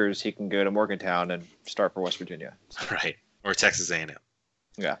couple of years he can go to Morgantown and start for West Virginia. Right. Or Texas A&M.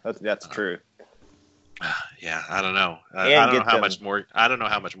 Yeah, that's true. Yeah, I don't know. I don't know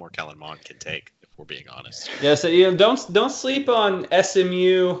how much more Kellen Mond can take, if we're being honest. Yeah, so don't sleep on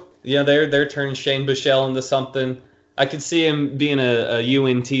SMU. They're turning Shane Buechele into something. I could see him being a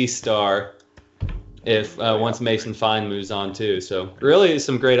UNT star if once Mason Fine moves on too. So really,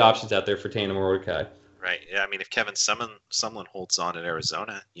 some great options out there for Tanner Mordecai. Right. Yeah. I mean, if Kevin Sumlin holds on in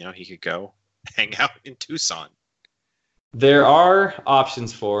Arizona, he could go hang out in Tucson. There are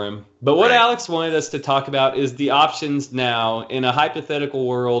options for him. But what Alex wanted us to talk about is the options now in a hypothetical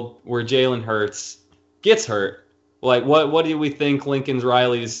world where Jalen Hurts gets hurt. Like, what do we think Lincoln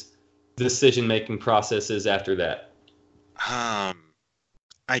Riley's decision-making process is after that? I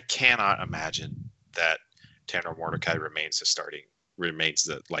cannot imagine that Tanner Mordecai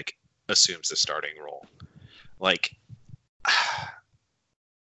assumes the starting role. Like,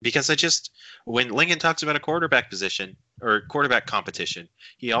 because when Lincoln talks about a quarterback position or quarterback competition,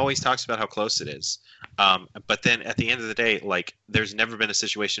 he always talks about how close it is. But then at the end of the day, like, there's never been a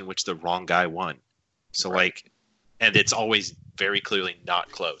situation in which the wrong guy won. So and it's always very clearly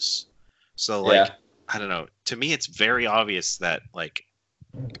not close. So I don't know. To me, it's very obvious that like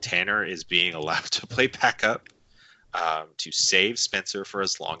Tanner is being allowed to play backup to save Spencer for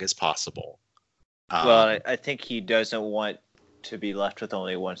as long as possible. Well, I think he doesn't want to be left with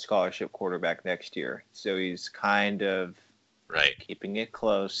only one scholarship quarterback next year. So he's kind of keeping it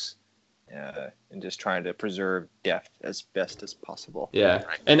close and just trying to preserve depth as best as possible. Yeah.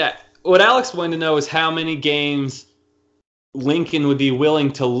 Right. And what Alex wanted to know is how many games Lincoln would be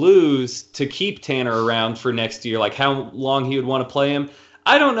willing to lose to keep Tanner around for next year, like how long he would want to play him.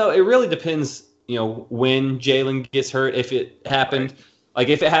 I don't know. It really depends, when Jalen gets hurt, if it happened. Right. Like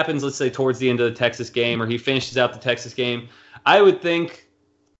if it happens, let's say towards the end of the Texas game or he finishes out the Texas game, I would think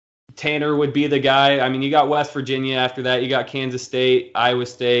Tanner would be the guy. I mean, you got West Virginia after that. You got Kansas State, Iowa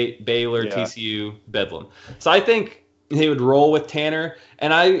State, Baylor, TCU, Bedlam. So I think he would roll with Tanner.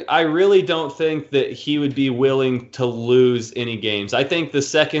 And I really don't think that he would be willing to lose any games. I think the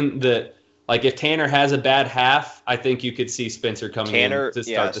second that, like, if Tanner has a bad half, I think you could see Spencer coming in to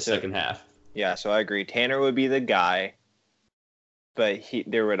start the second half. Yeah, so I agree. Tanner would be the guy. But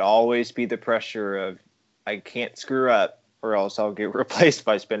there would always be the pressure of, I can't screw up or else I'll get replaced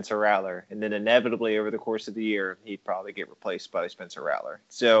by Spencer Rattler. And then inevitably over the course of the year, he'd probably get replaced by Spencer Rattler.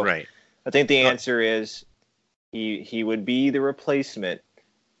 So I think the answer is he would be the replacement,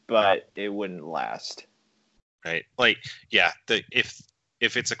 but it wouldn't last. Right. Like, yeah, if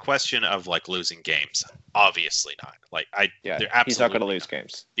it's a question of like losing games, obviously not. Like he's not going to lose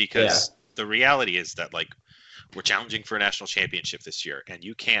games. Because the reality is that like we're challenging for a national championship this year, and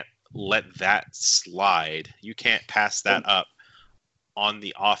you can't let that slide. You can't pass that up on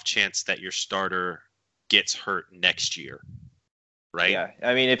the off chance that your starter gets hurt next year, right? Yeah,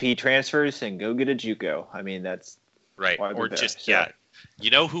 I mean, if he transfers, then go get a JUCO. I mean, that's right. Or just you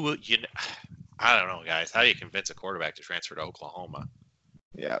know who you. I don't know, guys. How do you convince a quarterback to transfer to Oklahoma?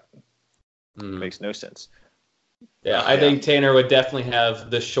 Yeah, makes no sense. Yeah, I think Tanner would definitely have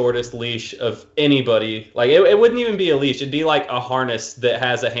the shortest leash of anybody. Like, it wouldn't even be a leash. It'd be like a harness that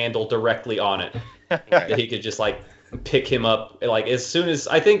has a handle directly on it that he could just, like, pick him up. Like, as soon as –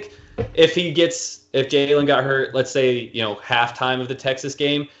 I think if Jalen got hurt, let's say, halftime of the Texas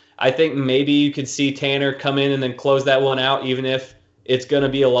game, I think maybe you could see Tanner come in and then close that one out, even if it's going to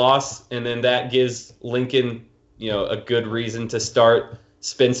be a loss. And then that gives Lincoln, a good reason to start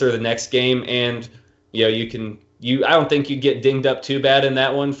Spencer the next game. And, I don't think you'd get dinged up too bad in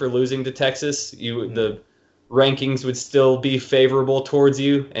that one for losing to Texas. The rankings would still be favorable towards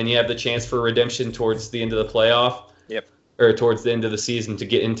you, and you have the chance for redemption towards the end of the playoff. Yep. Or towards the end of the season to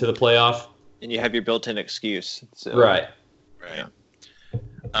get into the playoff. And you have your built-in excuse. So. Right. Yeah.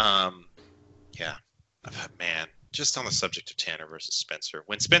 Man, just on the subject of Tanner versus Spencer,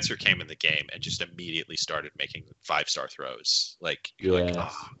 when Spencer came in the game and just immediately started making 5-star throws, like, you're like,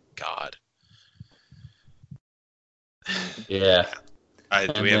 oh, God. Yeah.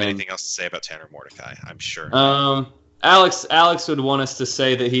 Do we have anything else to say about Tanner Mordecai? I'm sure. Alex would want us to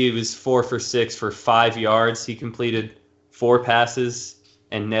say that he was 4 for 6 for 5 yards. He completed 4 passes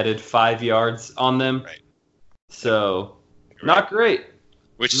and netted 5 yards on them. Right. So, not great.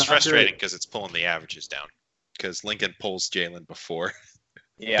 Which is frustrating because it's pulling the averages down. Because Lincoln pulls Jalen before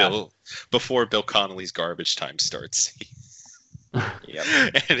Bill Connolly's garbage time starts. Yep.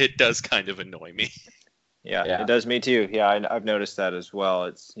 And it does kind of annoy me. Yeah, it does me too. Yeah, I've noticed that as well.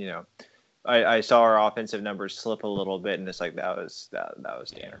 It's I saw our offensive numbers slip a little bit, and it's like that was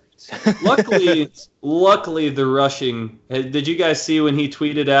Tanner. Luckily, the rushing. Did you guys see when he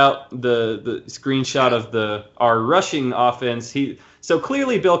tweeted out the screenshot of our rushing offense? So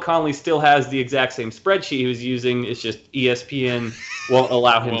clearly Bill Connolly still has the exact same spreadsheet he was using. It's just ESPN won't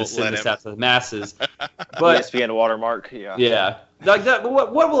allow him to send this out to the masses. But ESPN watermark. Yeah. Yeah. Like that,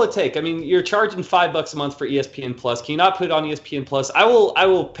 what will it take? I mean, you're charging $5 a month for ESPN Plus. Can you not put it on ESPN Plus? I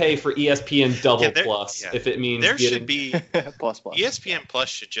will pay for ESPN Double Plus if it means should be plus. ESPN Plus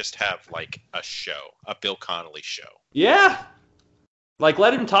should just have like a Bill Connolly show. Yeah. Like,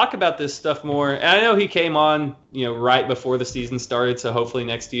 let him talk about this stuff more. And I know he came on, right before the season started, so hopefully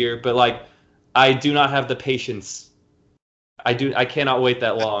next year. But, like, I do not have the patience. I cannot wait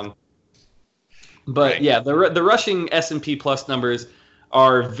that long. But, right. Yeah, the rushing S&P Plus numbers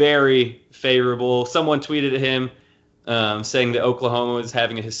are very favorable. Someone tweeted at him saying that Oklahoma was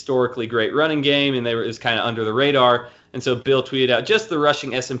having a historically great running game, and it was kind of under the radar. And so Bill tweeted out just the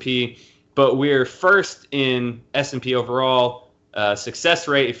rushing S&P, but we're first in S&P overall. Success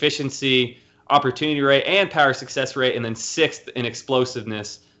rate, efficiency, opportunity rate, and power success rate, and then 6th in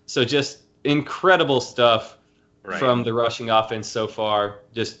explosiveness. So just incredible stuff from the rushing offense so far.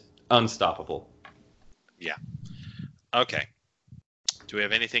 Just unstoppable. Yeah. Okay. Do we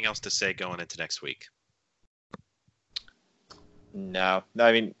have anything else to say going into next week? No.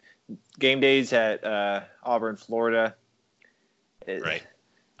 I mean, game days at Auburn, Florida. Right.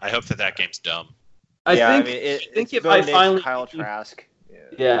 I hope that game's dumb. I think it might finally Kyle Trask.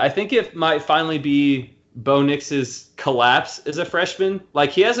 I think it might finally be Bo Nix's collapse as a freshman. Like,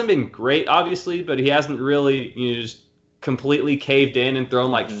 he hasn't been great, obviously, but he hasn't really just completely caved in and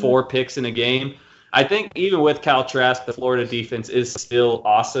thrown like 4 picks in a game. I think even with Kyle Trask, the Florida defense is still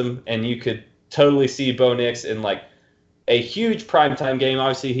awesome, and you could totally see Bo Nix in like a huge primetime game.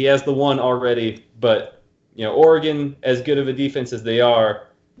 Obviously, he has the one already, but Oregon, as good of a defense as they are,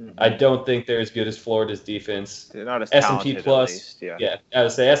 I don't think they're as good as Florida's defense. They're not as S&P talented, Plus, at least, I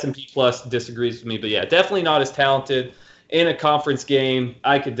would say S&P Plus disagrees with me, but yeah, definitely not as talented. In a conference game,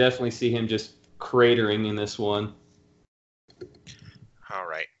 I could definitely see him just cratering in this one. All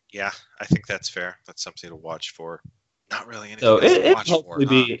right. Yeah, I think that's fair. That's something to watch for. Not really anything to watch for. So hopefully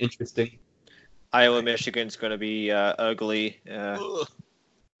be interesting. Iowa, Michigan's going to be ugly.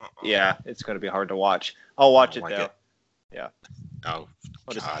 Yeah, it's going to be hard to watch. I'll watch it, though. Yeah. Oh,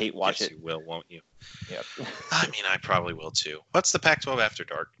 I'll just hate watch yes, it. You will, won't you? Yep. I mean, I probably will too. What's the Pac-12 After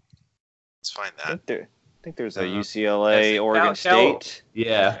Dark? Let's find that. I think there's a UCLA, Oregon State.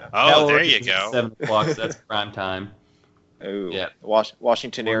 Yeah. Oh, there you go. 7 o'clock. So that's prime time. Oh, yeah.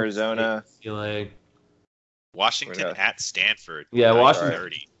 Washington, Arizona. UCLA. Washington at Stanford. Yeah, Washington.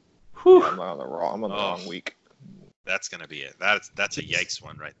 30. Yeah, I'm on the wrong week. That's gonna be it. That's a yikes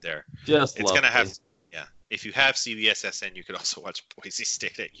one right there. It's gonna have if you have CBSSN, you could also watch Boise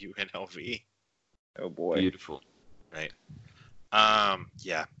State at UNLV. Oh boy, beautiful. Right.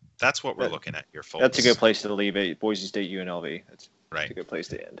 Yeah, that's what we're looking at here, folks. That's a good place to leave it. Boise State, UNLV. That's a good place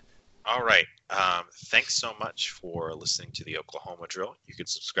to end. All right. Thanks so much for listening to the Oklahoma Drill. You can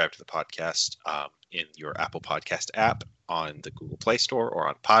subscribe to the podcast in your Apple Podcast app, on the Google Play Store, or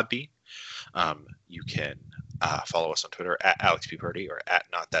on Podbean. You can follow us on Twitter at AlexPPurdy or at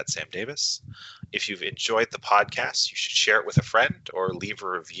NotThatSamDavis. If you've enjoyed the podcast, you should share it with a friend or leave a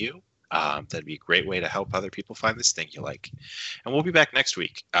review. That'd be a great way to help other people find this thing you like. And we'll be back next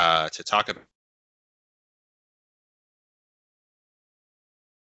week to talk about